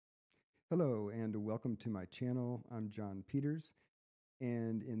Hello and welcome to my channel. I'm John Peters,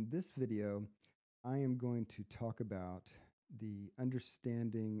 and in this video, I am going to talk about the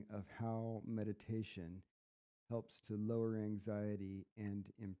understanding of how meditation helps to lower anxiety and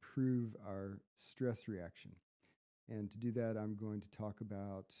improve our stress reaction. And to do that, I'm going to talk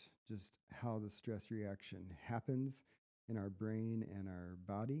about just how the stress reaction happens in our brain and our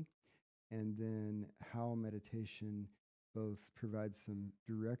body, and then how meditation both provides some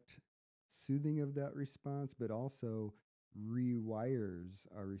direct soothing of that response, but also rewires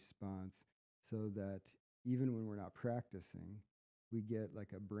our response so that even when we're not practicing, we get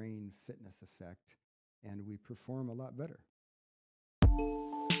like a brain fitness effect and we perform a lot better.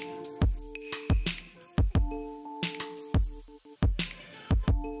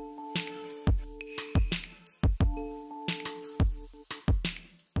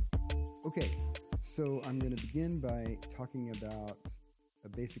 Okay, so I'm going to begin by talking about a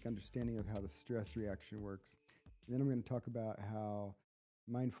basic understanding of how the stress reaction works. And then I'm going to talk about how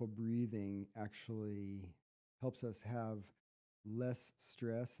mindful breathing actually helps us have less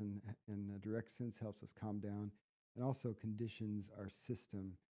stress and, in a direct sense, helps us calm down and also conditions our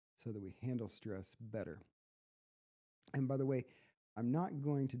system so that we handle stress better. And by the way, I'm not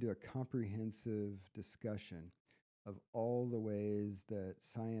going to do a comprehensive discussion of all the ways that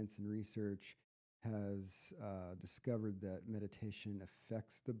science and research has discovered that meditation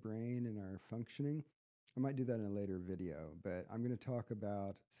affects the brain and our functioning. I might do that in a later video, but I'm going to talk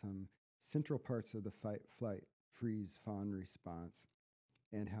about some central parts of the fight, flight, freeze, fawn response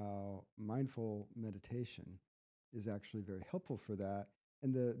and how mindful meditation is actually very helpful for that.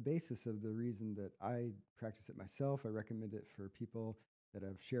 And the basis of the reason that I practice it myself, I recommend it for people that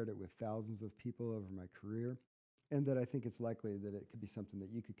I've shared it with thousands of people over my career, and that I think it's likely that it could be something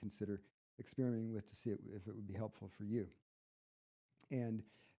that you could consider experimenting with to see if it would be helpful for you. And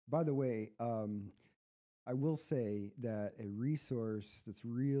by the way, I will say that a resource that's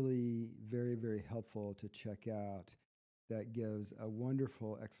really very, very helpful to check out that gives a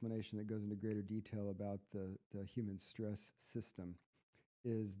wonderful explanation that goes into greater detail about the human stress system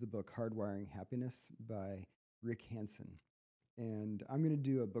is the book Hardwiring Happiness by Rick Hanson. And I'm going to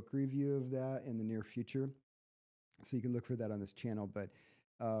do a book review of that in the near future. So you can look for that on this channel. But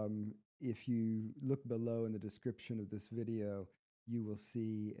if you look below in the description of this video, you will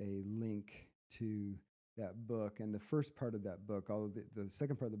see a link to that book. And the first part of that book, although the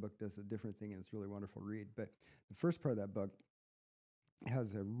second part of the book does a different thing and it's a really wonderful read, but the first part of that book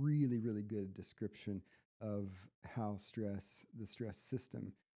has a really, really good description of how the stress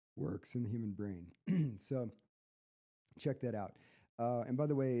system works in the human brain. So check that out. And by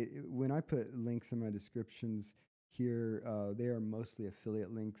the way, when I put links in my descriptions here, they are mostly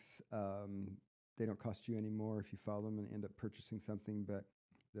affiliate links. They don't cost you any more if you follow them and end up purchasing something, but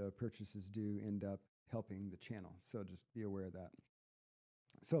the purchases do end up helping the channel. So just be aware of that.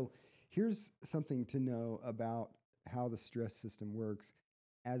 So here's something to know about how the stress system works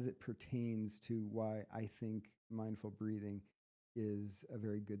as it pertains to why I think mindful breathing is a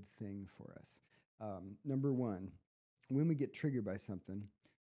very good thing for us. Number one, when we get triggered by something,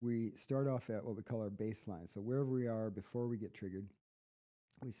 we start off at what we call our baseline. So wherever we are before we get triggered,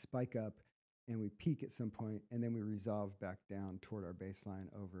 we spike up and we peak at some point, and then we resolve back down toward our baseline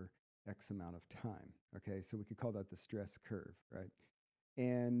over X amount of time. Okay, so we could call that the stress curve, right?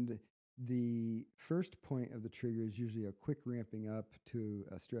 And the first point of the trigger is usually a quick ramping up to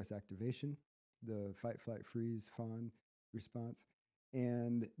a stress activation, the fight, flight, freeze, fawn response.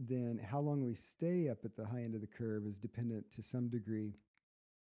 And then how long we stay up at the high end of the curve is dependent to some degree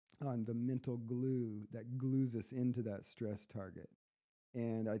on the mental glue that glues us into that stress target.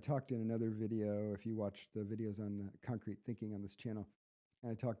 And I talked in another video, if you watch the videos on the concrete thinking on this channel,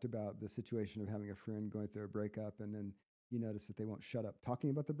 I talked about the situation of having a friend going through a breakup, and then you notice that they won't shut up talking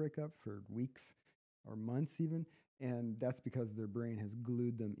about the breakup for weeks or months even. And that's because their brain has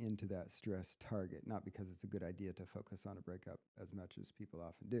glued them into that stress target, not because it's a good idea to focus on a breakup as much as people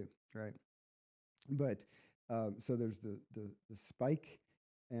often do, right? But so there's the spike,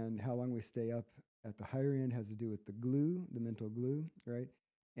 and how long we stay up at the higher end has to do with the glue, the mental glue, right?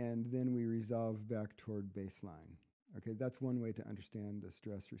 And then we resolve back toward baseline. Okay, that's one way to understand the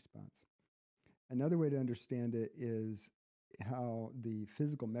stress response. Another way to understand it is how the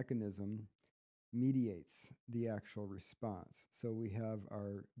physical mechanism mediates the actual response. So we have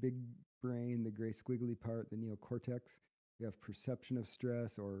our big brain, the gray squiggly part, the neocortex. We have perception of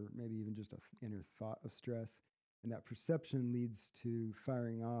stress, or maybe even just an inner thought of stress. And that perception leads to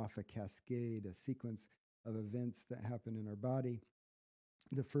firing off a cascade, a sequence of events that happen in our body.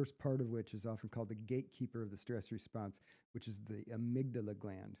 The first part of which is often called the gatekeeper of the stress response, which is the amygdala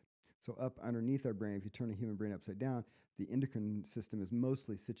gland, So up underneath our brain, if you turn a human brain upside down, the endocrine system is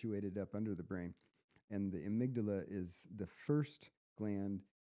mostly situated up under the brain. And the amygdala is the first gland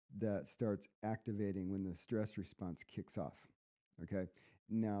that starts activating when the stress response kicks off. Okay.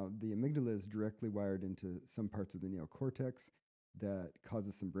 Now, the amygdala is directly wired into some parts of the neocortex that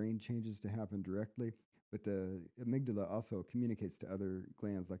causes some brain changes to happen directly. But the amygdala also communicates to other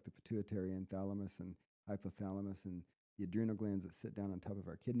glands like the pituitary and thalamus and hypothalamus and the adrenal glands that sit down on top of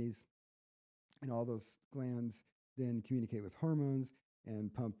our kidneys. And all those glands then communicate with hormones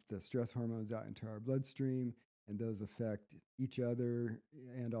and pump the stress hormones out into our bloodstream. And those affect each other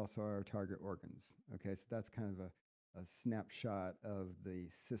and also our target organs. Okay, so that's kind of a snapshot of the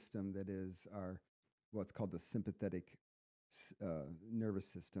system that is our what's called the sympathetic nervous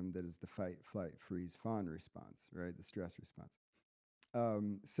system, that is the fight, flight, freeze, fawn response, right? The stress response.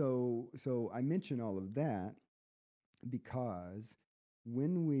 So I mention all of that because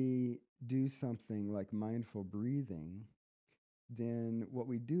when we do something like mindful breathing, then what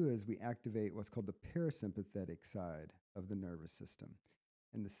we do is we activate what's called the parasympathetic side of the nervous system.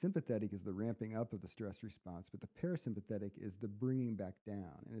 And the sympathetic is the ramping up of the stress response, but the parasympathetic is the bringing back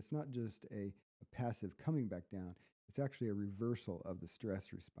down. And it's not just a passive coming back down, it's actually a reversal of the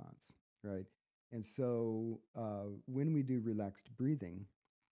stress response, right? And so when we do relaxed breathing,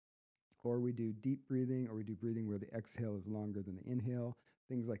 or we do deep breathing, or we do breathing where the exhale is longer than the inhale,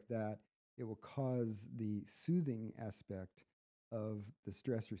 things like that, it will cause the soothing aspect of the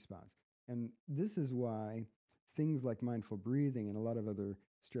stress response. And this is why things like mindful breathing and a lot of other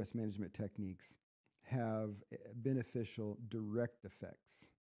stress management techniques have beneficial direct effects,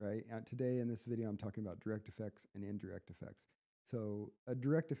 right? Today in this video, I'm talking about direct effects and indirect effects. So a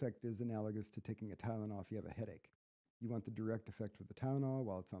direct effect is analogous to taking a Tylenol if you have a headache. You want the direct effect with the Tylenol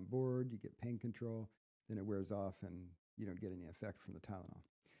while it's on board, you get pain control, then it wears off and you don't get any effect from the Tylenol.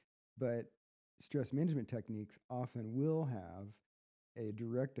 But stress management techniques often will have a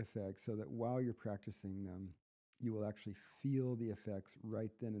direct effect so that while you're practicing them, you will actually feel the effects right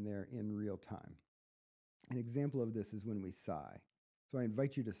then and there in real time. An example of this is when we sigh. So I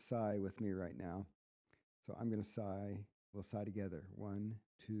invite you to sigh with me right now. So I'm going to sigh. We'll sigh together. 1,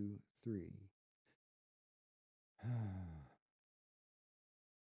 2, 3.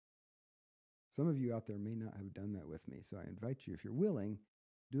 Some of you out there may not have done that with me, so I invite you, if you're willing,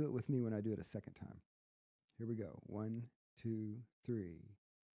 do it with me when I do it a second time. Here we go. 1, 2, 3.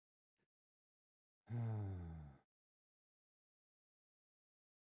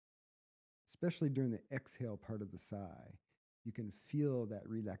 Especially during the exhale part of the sigh, you can feel that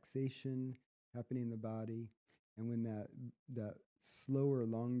relaxation happening in the body. And when that slower,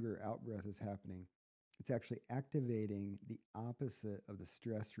 longer out breath is happening, it's actually activating the opposite of the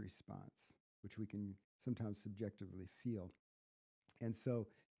stress response, which we can sometimes subjectively feel. And so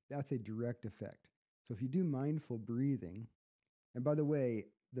that's a direct effect. So if you do mindful breathing, and by the way,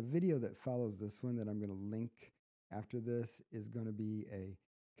 the video that follows this one that I'm going to link after this is going to be a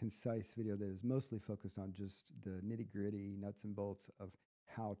concise video that is mostly focused on just the nitty-gritty nuts and bolts of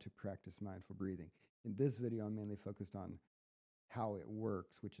how to practice mindful breathing. In this video, I'm mainly focused on how it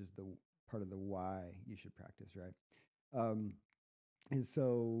works, which is the part of the why you should practice, right? And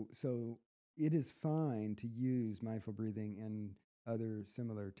so it is fine to use mindful breathing and other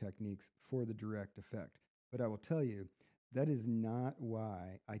similar techniques for the direct effect. But I will tell you, that is not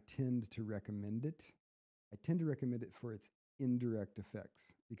why I tend to recommend it. I tend to recommend it for its indirect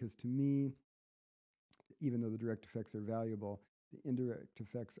effects, because to me, even though the direct effects are valuable, the indirect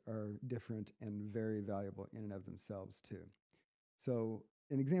effects are different and very valuable in and of themselves too. So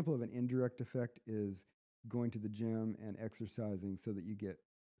an example of an indirect effect is going to the gym and exercising so that you get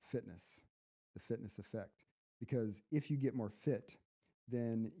fitness, the fitness effect. Because if you get more fit,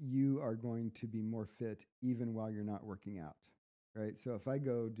 then you are going to be more fit even while you're not working out, right? So if I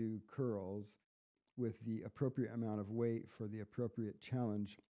go do curls with the appropriate amount of weight for the appropriate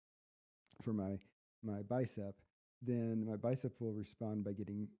challenge for my bicep, then my bicep will respond by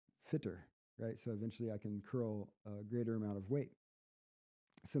getting fitter, right? So eventually I can curl a greater amount of weight.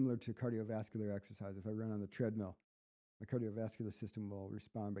 Similar to cardiovascular exercise, if I run on the treadmill, my cardiovascular system will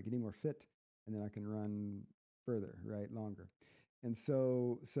respond by getting more fit, and then I can run further, right, longer. And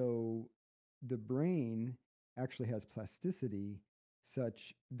so the brain actually has plasticity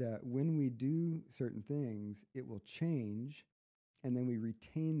such that when we do certain things, it will change, and then we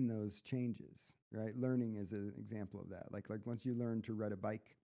retain those changes, right? Learning is an example of that. Like once you learn to ride a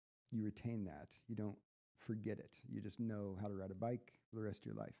bike, you retain that. You don't forget it. You just know how to ride a bike for the rest of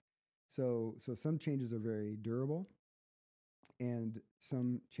your life. So some changes are very durable, and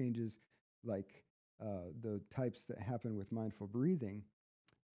some changes, like the types that happen with mindful breathing,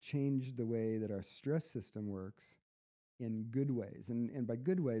 change the way that our stress system works in good ways. And by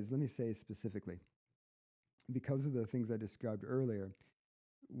good ways, let me say specifically, because of the things I described earlier,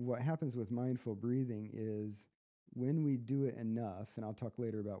 what happens with mindful breathing is when we do it enough, and I'll talk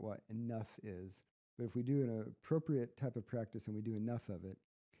later about what enough is, but if we do an appropriate type of practice and we do enough of it,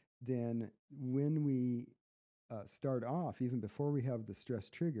 then when we start off, even before we have the stress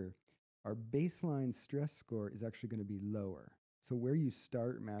trigger, our baseline stress score is actually going to be lower. So where you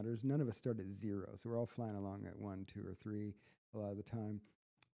start matters. None of us start at 0. So we're all flying along at 1, 2, or 3 a lot of the time,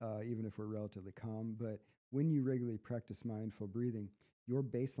 even if we're relatively calm. But when you regularly practice mindful breathing, your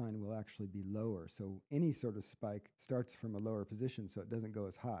baseline will actually be lower. So any sort of spike starts from a lower position, so it doesn't go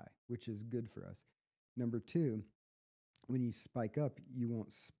as high, which is good for us. Number 2, when you spike up, you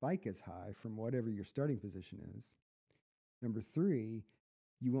won't spike as high from whatever your starting position is. Number 3,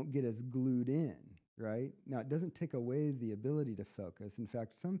 you won't get as glued in, right? Now, it doesn't take away the ability to focus. In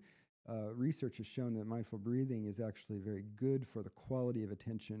fact, some research has shown that mindful breathing is actually very good for the quality of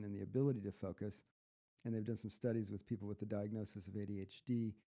attention and the ability to focus. And they've done some studies with people with the diagnosis of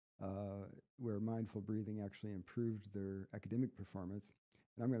ADHD, where mindful breathing actually improved their academic performance.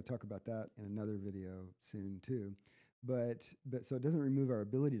 And I'm going to talk about that in another video soon too. But so it doesn't remove our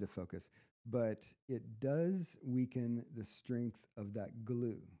ability to focus, but it does weaken the strength of that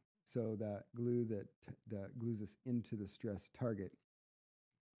glue. So that glue that glues us into the stress target,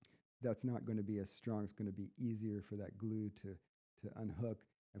 that's not going to be as strong. It's going to be easier for that glue to unhook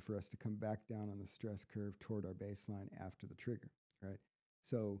and for us to come back down on the stress curve toward our baseline after the trigger, right?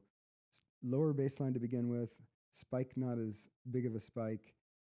 So lower baseline to begin with, spike not as big of a spike,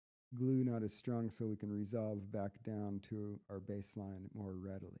 glue not as strong, so we can resolve back down to our baseline more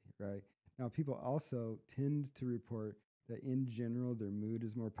readily, right? Now, people also tend to report that in general, their mood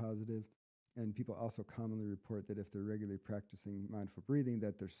is more positive, and people also commonly report that if they're regularly practicing mindful breathing,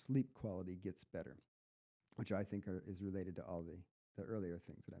 that their sleep quality gets better, which I think is related to all the earlier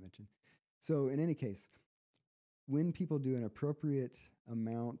things that I mentioned. So in any case, when people do an appropriate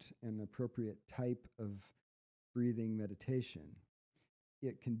amount and appropriate type of breathing meditation,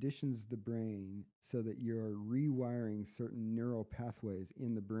 it conditions the brain so that you're rewiring certain neural pathways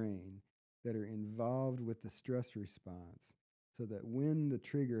in the brain that are involved with the stress response, so that when the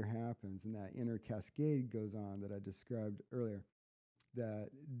trigger happens and that inner cascade goes on that I described earlier,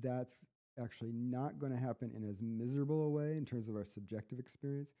 that's actually not going to happen in as miserable a way in terms of our subjective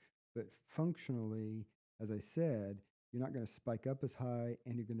experience, but functionally, as I said, you're not going to spike up as high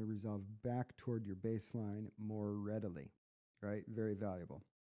and you're going to resolve back toward your baseline more readily, right? Very valuable.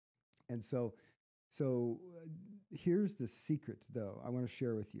 And so here's the secret, though, I want to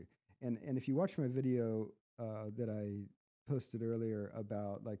share with you. And if you watch my video that I posted earlier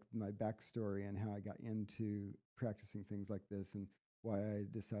about like my backstory and how I got into practicing things like this and why I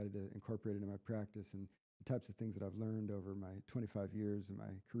decided to incorporate it in my practice and the types of things that I've learned over my 25 years of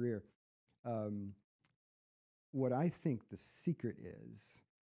my career. What I think the secret is,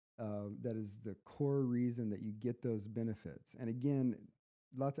 that is the core reason that you get those benefits. And again,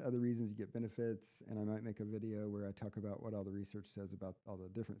 lots of other reasons you get benefits, and I might make a video where I talk about what all the research says about all the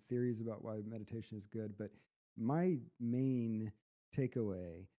different theories about why meditation is good. But my main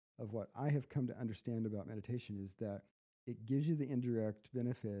takeaway of what I have come to understand about meditation is that it gives you the indirect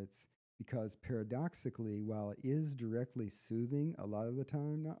benefits because paradoxically, while it is directly soothing a lot of the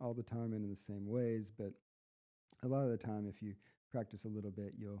time, not all the time and in the same ways, but a lot of the time, if you practice a little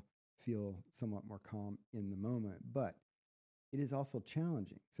bit, you'll feel somewhat more calm in the moment. But it is also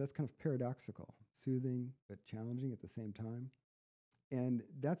challenging. So that's kind of paradoxical, soothing, but challenging at the same time. And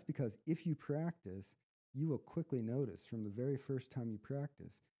that's because if you practice, you will quickly notice from the very first time you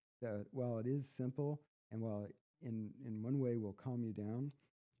practice that while it is simple and while it in one way will calm you down,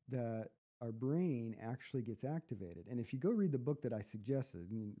 that our brain actually gets activated. And if you go read the book that I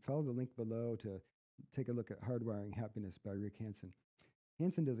suggested, and follow the link below to take a look at Hardwiring Happiness by Rick Hanson.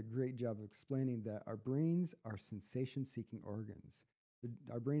 Hanson does a great job of explaining that our brains are sensation-seeking organs.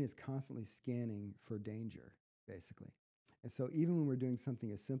 Our brain is constantly scanning for danger, basically. And so even when we're doing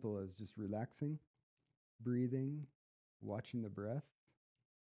something as simple as just relaxing, breathing, watching the breath,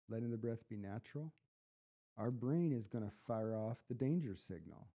 letting the breath be natural, our brain is going to fire off the danger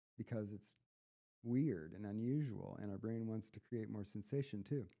signal because it's weird and unusual, and our brain wants to create more sensation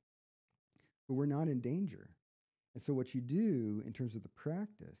too. But we're not in danger. And so what you do in terms of the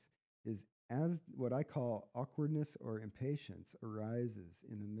practice is, as what I call awkwardness or impatience arises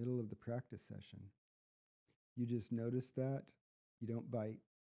in the middle of the practice session, you just notice that. You don't bite,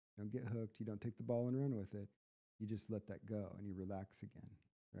 you don't get hooked, you don't take the ball and run with it. You just let that go and you relax again,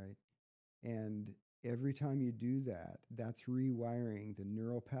 right? And Every time you do that, that's rewiring the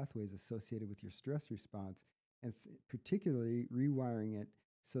neural pathways associated with your stress response, and particularly rewiring it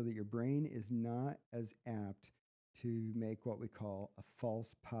so that your brain is not as apt to make what we call a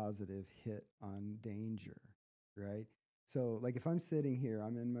false positive hit on danger, right? So, like if I'm sitting here,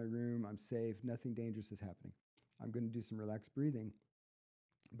 I'm in my room, I'm safe, nothing dangerous is happening. I'm going to do some relaxed breathing,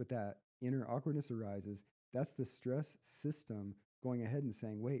 but that inner awkwardness arises. That's the stress system going ahead and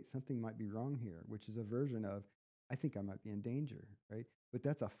saying, wait, something might be wrong here, which is a version of, I think I might be in danger, right? But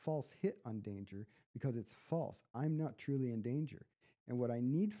that's a false hit on danger because it's false. I'm not truly in danger. And what I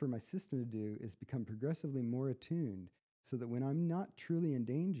need for my system to do is become progressively more attuned so that when I'm not truly in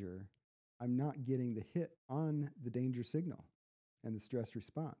danger, I'm not getting the hit on the danger signal and the stress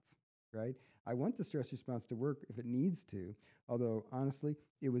response, right? I want the stress response to work if it needs to, although honestly,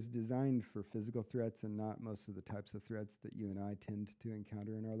 it was designed for physical threats and not most of the types of threats that you and I tend to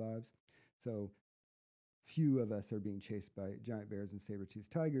encounter in our lives. So few of us are being chased by giant bears and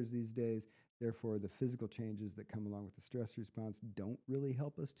saber-toothed tigers these days. Therefore, the physical changes that come along with the stress response don't really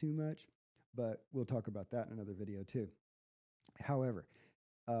help us too much, but we'll talk about that in another video too. However,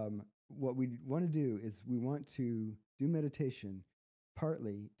 what we want to do is we want to do meditation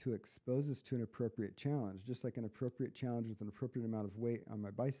partly to expose us to an appropriate challenge, just like an appropriate challenge with an appropriate amount of weight on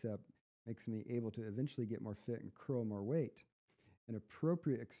my bicep makes me able to eventually get more fit and curl more weight. An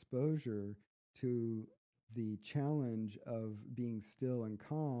appropriate exposure to the challenge of being still and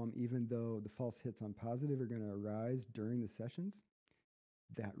calm, even though the false hits on positive are going to arise during the sessions,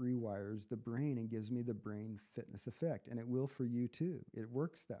 that rewires the brain and gives me the brain fitness effect. And it will for you too. It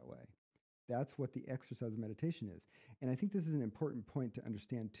works that way. That's what the exercise of meditation is. And I think this is an important point to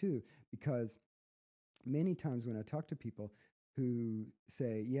understand too, because many times when I talk to people who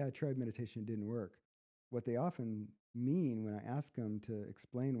say, yeah, I tried meditation, it didn't work, what they often mean when I ask them to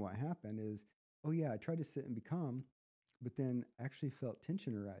explain what happened is, oh yeah, I tried to sit and be calm, but then actually felt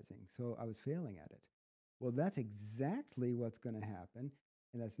tension arising. So I was failing at it. Well, that's exactly what's going to happen.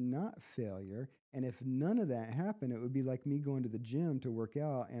 And that's not failure. And if none of that happened, it would be like me going to the gym to work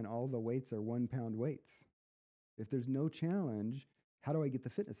out and all the weights are 1 pound weights. If there's no challenge, how do I get the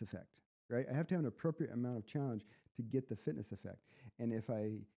fitness effect, right? I have to have an appropriate amount of challenge to get the fitness effect. And if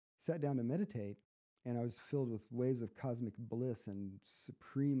I sat down to meditate and I was filled with waves of cosmic bliss and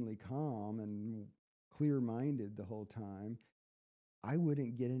supremely calm and clear-minded the whole time, I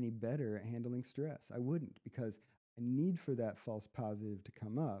wouldn't get any better at handling stress. I wouldn't, because a need for that false positive to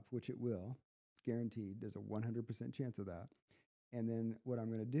come up, which it will, it's guaranteed. There's a 100% chance of that. And then what I'm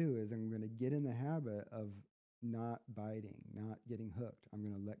going to do is I'm going to get in the habit of not biting, not getting hooked. I'm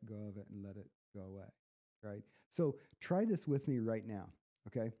going to let go of it and let it go away, right? So try this with me right now,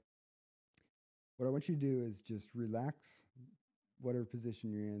 okay? What I want you to do is just relax, whatever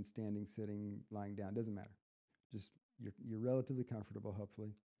position you're in, standing, sitting, lying down, doesn't matter. Just you're relatively comfortable,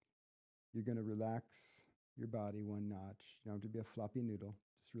 hopefully. You're going to relax your body 1 notch. You don't have to be a floppy noodle.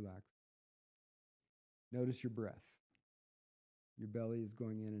 Just relax. Notice your breath. Your belly is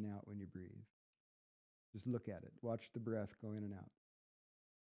going in and out when you breathe. Just look at it. Watch the breath go in and out.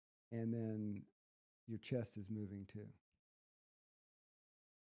 And then your chest is moving too.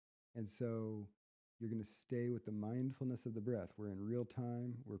 And so you're going to stay with the mindfulness of the breath. We're in real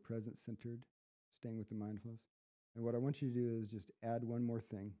time. We're present centered, staying with the mindfulness. And what I want you to do is just add one more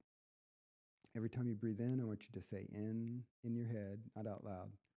thing. Every time you breathe in, I want you to say in your head, not out loud.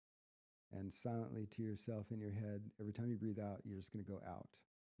 And silently to yourself in your head, every time you breathe out, you're just going to go out.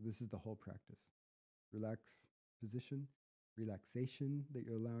 This is the whole practice. Relax position, relaxation that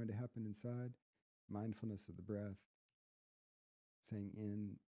you're allowing to happen inside, mindfulness of the breath, saying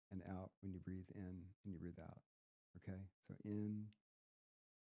in and out when you breathe in and you breathe out. Okay? So in,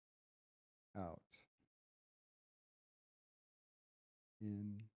 out,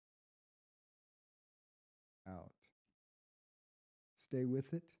 in, out. Stay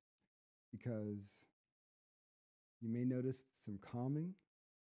with it because you may notice some calming.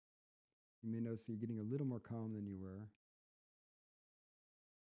 You may notice you're getting a little more calm than you were,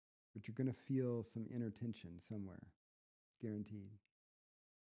 but you're going to feel some inner tension somewhere, guaranteed.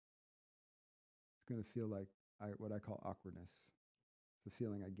 It's going to feel like what I call awkwardness. It's the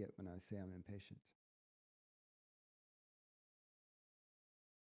feeling I get when I say I'm impatient.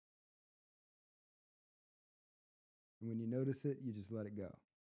 And when you notice it, you just let it go.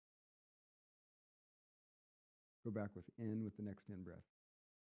 Go back with the next in breath.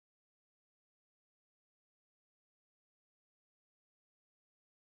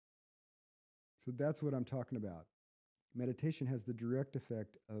 So that's what I'm talking about. Meditation has the direct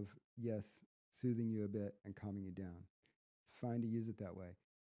effect of, yes, soothing you a bit and calming you down. It's fine to use it that way.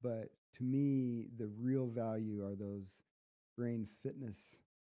 But to me, the real value are those brain fitness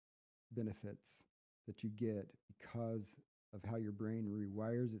benefits that you get because of how your brain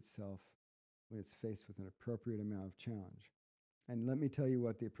rewires itself when it's faced with an appropriate amount of challenge. And let me tell you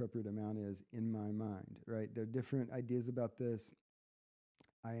what the appropriate amount is in my mind, right? There are different ideas about this.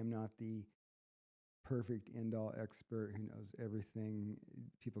 I am not the perfect end-all expert who knows everything.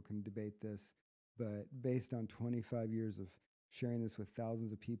 People can debate this, but based on 25 years of sharing this with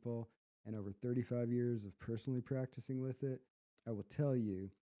thousands of people and over 35 years of personally practicing with it, I will tell you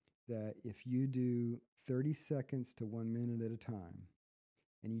that if you do 30 seconds to 1 minute at a time,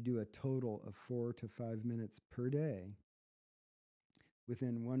 and you do a total of 4 to 5 minutes per day,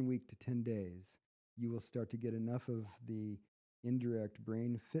 within 1 week to 10 days, you will start to get enough of the indirect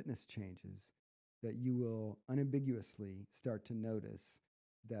brain fitness changes that you will unambiguously start to notice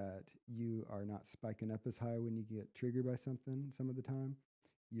that you are not spiking up as high when you get triggered by something some of the time.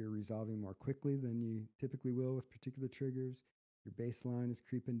 You're resolving more quickly than you typically will with particular triggers. Your baseline is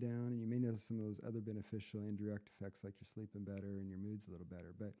creeping down, and you may notice some of those other beneficial indirect effects like you're sleeping better and your mood's a little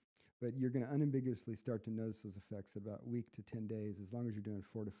better. But you're going to unambiguously start to notice those effects about a week to 10 days as long as you're doing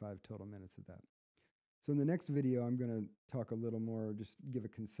 4 to 5 total minutes of that. So in the next video, I'm going to talk a little more, just give a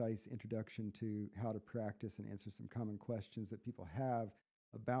concise introduction to how to practice and answer some common questions that people have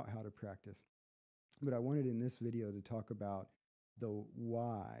about how to practice. But I wanted in this video to talk about the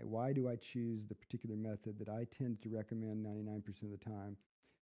why. Why do I choose the particular method that I tend to recommend 99% of the time?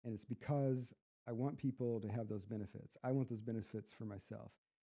 And it's because I want people to have those benefits. I want those benefits for myself.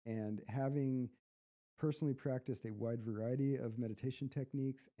 And having personally practiced a wide variety of meditation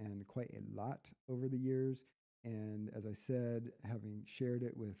techniques and quite a lot over the years, and as I said, having shared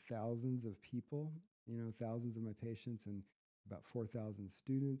it with thousands of people, thousands of my patients and about 4,000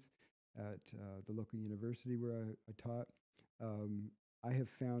 students at the local university where I taught, I have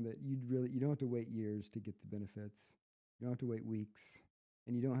found that you don't have to wait years to get the benefits. You don't have to wait weeks,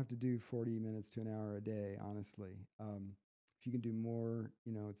 and you don't have to do 40 minutes to an hour a day, honestly. If you can do more,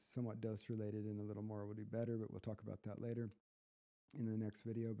 it's somewhat dose related, and a little more will do better, but we'll talk about that later in the next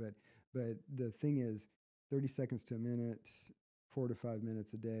video. But the thing is, 30 seconds to a minute, 4 to 5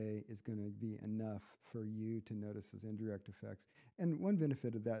 minutes a day is going to be enough for you to notice those indirect effects. And one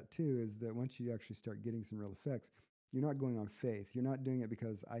benefit of that too is that once you actually start getting some real effects, you're not going on faith. You're not doing it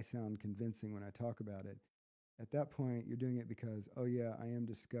because I sound convincing when I talk about it. At that point, you're doing it because, oh yeah, I am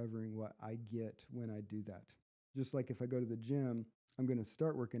discovering what I get when I do that. Just like if I go to the gym, I'm going to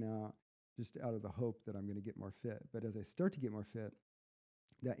start working out just out of the hope that I'm going to get more fit. But as I start to get more fit,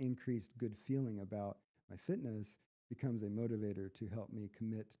 that increased good feeling about my fitness becomes a motivator to help me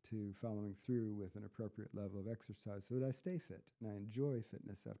commit to following through with an appropriate level of exercise so that I stay fit and I enjoy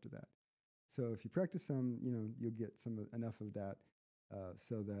fitness after that. So if you practice some, you'll get enough of that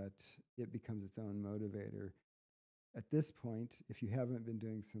so that it becomes its own motivator. At this point, if you haven't been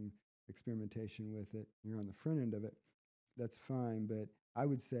doing some experimentation with it, you're on the front end of it, that's fine. But I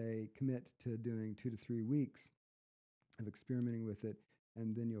would say commit to doing 2 to 3 weeks of experimenting with it,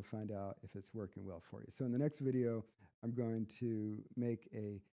 and then you'll find out if it's working well for you. So in the next video, I'm going to make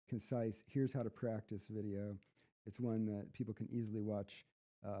a concise, here's how to practice video. It's one that people can easily watch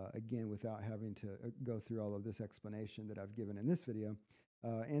again without having to go through all of this explanation that I've given in this video.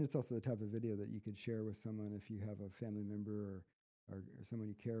 And it's also the type of video that you could share with someone if you have a family member or someone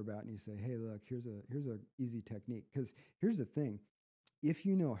you care about, and you say, hey, look, here's a easy technique. Because here's the thing. If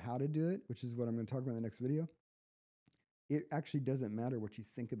you know how to do it, which is what I'm going to talk about in the next video, it actually doesn't matter what you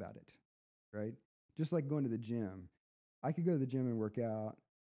think about it, right? Just like going to the gym. I could go to the gym and work out,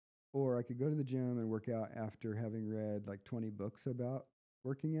 or I could go to the gym and work out after having read like 20 books about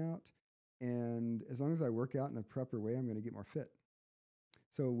working out. And as long as I work out in the proper way, I'm going to get more fit.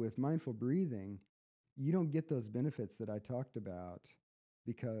 So with mindful breathing, you don't get those benefits that I talked about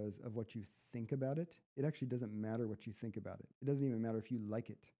because of what you think about it. It actually doesn't matter what you think about it. It doesn't even matter if you like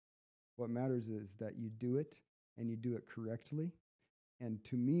it. What matters is that you do it and you do it correctly. And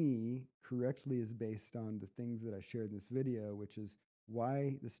to me, correctly is based on the things that I shared in this video, which is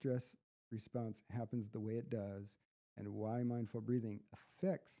why the stress response happens the way it does and why mindful breathing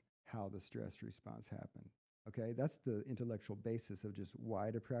affects how the stress response happens. Okay, that's the intellectual basis of just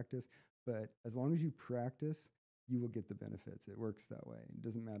why to practice. But as long as you practice, you will get the benefits. It works that way. It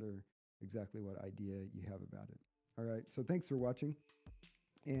doesn't matter exactly what idea you have about it. All right, so thanks for watching.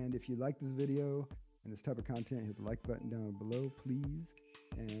 And if you like this video and this type of content, hit the like button down below, please.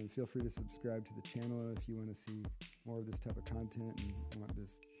 And feel free to subscribe to the channel if you want to see more of this type of content and want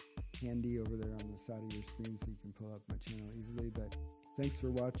this handy over there on the side of your screen so you can pull up my channel easily. But thanks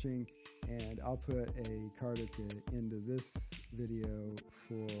for watching, and I'll put a card at the end of this video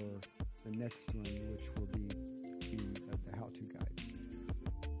for the next one, which will be the how-to guide.